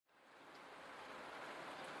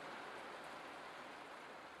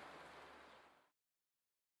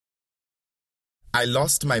I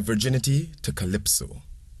lost my virginity to calypso,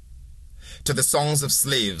 to the songs of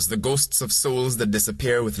slaves, the ghosts of souls that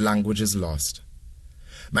disappear with languages lost.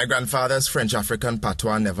 My grandfather's French-African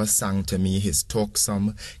patois never sang to me his talk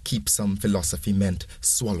some, keep some philosophy meant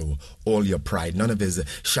swallow all your pride. None of his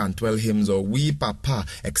chantwell hymns or oui papa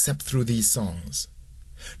except through these songs.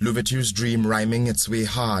 Louverture's dream rhyming its way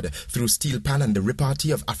hard through steel pan and the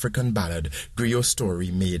repartee of African ballad, griot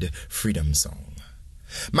story made freedom song.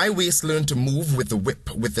 My waist learned to move with the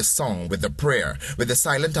whip, with the song, with the prayer, with the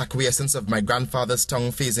silent acquiescence of my grandfather's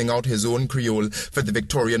tongue phasing out his own Creole for the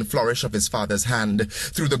Victorian flourish of his father's hand.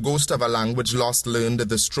 Through the ghost of a language lost learned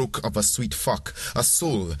the stroke of a sweet fuck, a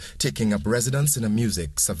soul taking up residence in a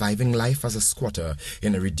music, surviving life as a squatter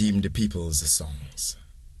in a redeemed people's songs.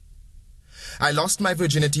 I lost my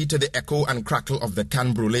virginity to the echo and crackle of the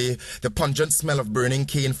can brulee, the pungent smell of burning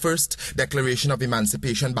cane, first declaration of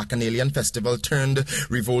emancipation, bacchanalian festival turned,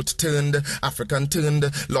 revolt turned, African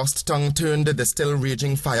turned, lost tongue turned, the still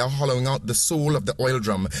raging fire hollowing out the soul of the oil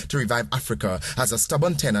drum to revive Africa. As a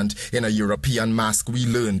stubborn tenant in a European mask, we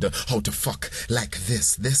learned how to fuck like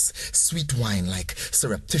this sweet wine, like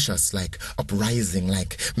surreptitious, like uprising,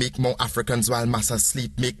 like make more Africans while masses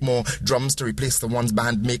sleep, make more drums to replace the ones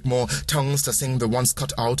banned, make more tongues to sing the ones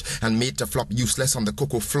cut out and made to flop useless on the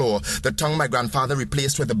cocoa floor. The tongue my grandfather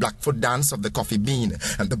replaced with the Blackfoot dance of the coffee bean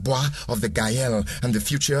and the bois of the gael and the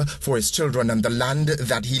future for his children and the land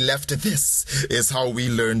that he left. This is how we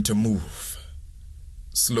learn to move.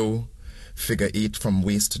 Slow, figure 8 from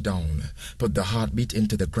waist down. Put the heartbeat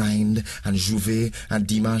into the grind, and Jouvet and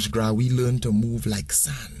Dimanche Gras, we learn to move like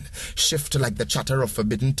sand. Shift like the chatter of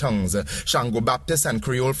forbidden tongues. Shango Baptiste and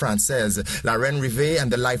Creole Française, La Reine Rêvée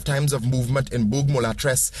and the lifetimes of movement in Bourg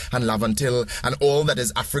Mulatresse and Laventille, and all that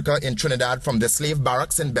is Africa in Trinidad, from the slave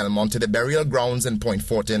barracks in Belmont to the burial grounds in Point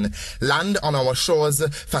Fortin. Land on our shores,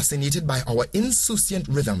 fascinated by our insouciant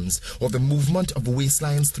rhythms, or the movement of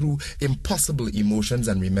waistlines through impossible emotions.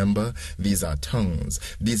 And remember, these are tongues,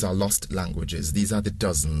 these are lost languages, these are the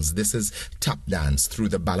dozens. This is tap dance through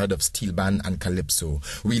the ballad of Steelban and Calypso.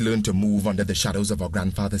 We learn to move under the shadows of our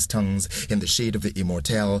grandfather's tongues, in the shade of the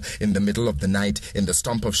immortelle, in the middle of the night, in the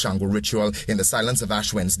stomp of Shango ritual, in the silence of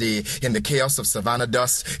Ash Wednesday, in the chaos of savannah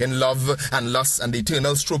dust, in love and lust and the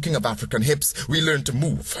eternal stroking of African hips. We learn to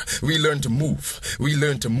move, we learn to move, we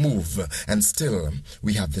learn to move, and still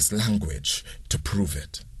we have this language to prove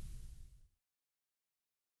it.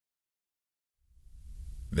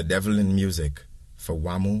 The Devil in Music for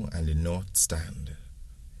Wamo and the North Stand.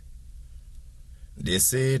 They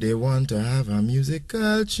say they want to have a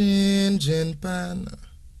musical change in Pan.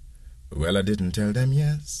 Well, I didn't tell them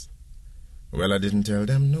yes. Well, I didn't tell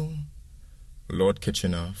them no. Lord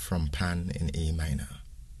Kitchener from Pan in A minor.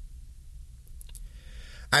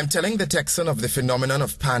 I'm telling the Texan of the phenomenon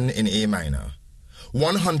of Pan in A minor.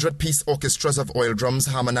 100-piece orchestras of oil drums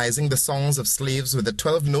harmonizing the songs of slaves with the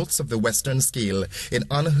 12 notes of the Western scale in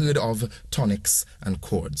unheard-of tonics and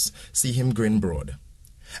chords. See him grin broad.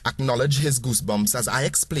 Acknowledge his goosebumps as I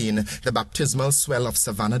explain the baptismal swell of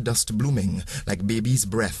savannah dust blooming like baby's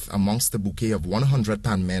breath amongst the bouquet of 100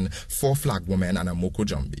 pan men, 4 flag women, and a moko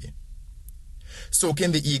jumbi. Soak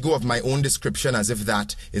in the ego of my own description as if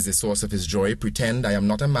that is the source of his joy. Pretend I am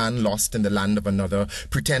not a man lost in the land of another.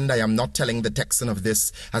 Pretend I am not telling the Texan of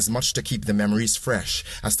this as much to keep the memories fresh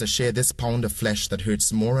as to share this pound of flesh that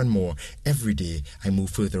hurts more and more every day I move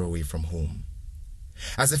further away from home.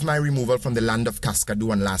 As if my removal from the land of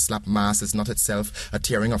Cascadoo and Last Lap Mass is not itself a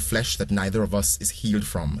tearing of flesh that neither of us is healed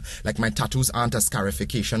from. Like my tattoos aren't a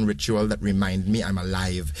scarification ritual that remind me I'm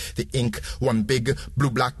alive. The ink, one big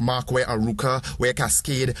blue-black mark where Aruca, where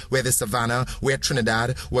Cascade, where the Savannah, where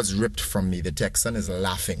Trinidad was ripped from me. The Texan is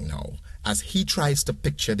laughing now as he tries to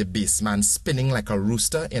picture the bassman spinning like a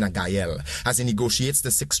rooster in a gael, as he negotiates the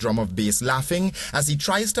 6th drum of bass, laughing as he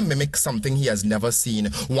tries to mimic something he has never seen.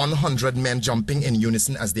 100 men jumping in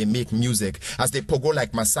unison as they make music, as they pogo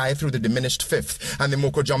like Maasai through the diminished 5th, and the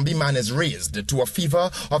Mokojambi man is raised to a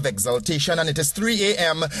fever of exultation, and it is 3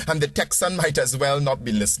 a.m. and the Texan might as well not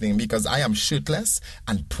be listening because I am shirtless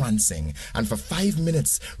and prancing, and for 5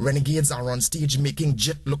 minutes renegades are on stage making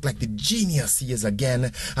Jit look like the genius he is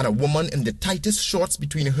again, and a woman in the tightest shorts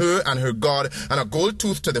between her and her god and a gold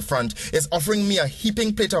tooth to the front is offering me a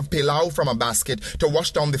heaping plate of pilau from a basket to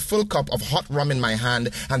wash down the full cup of hot rum in my hand,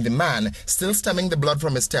 and the man, still stemming the blood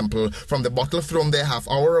from his temple from the bottle thrown there half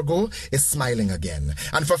hour ago, is smiling again.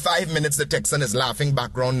 And for 5 minutes the Texan is laughing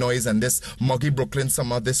background noise, and this muggy Brooklyn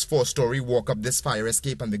summer, this 4-story walk up, this fire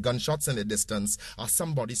escape, and the gunshots in the distance are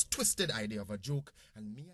somebody's twisted idea of a joke, and me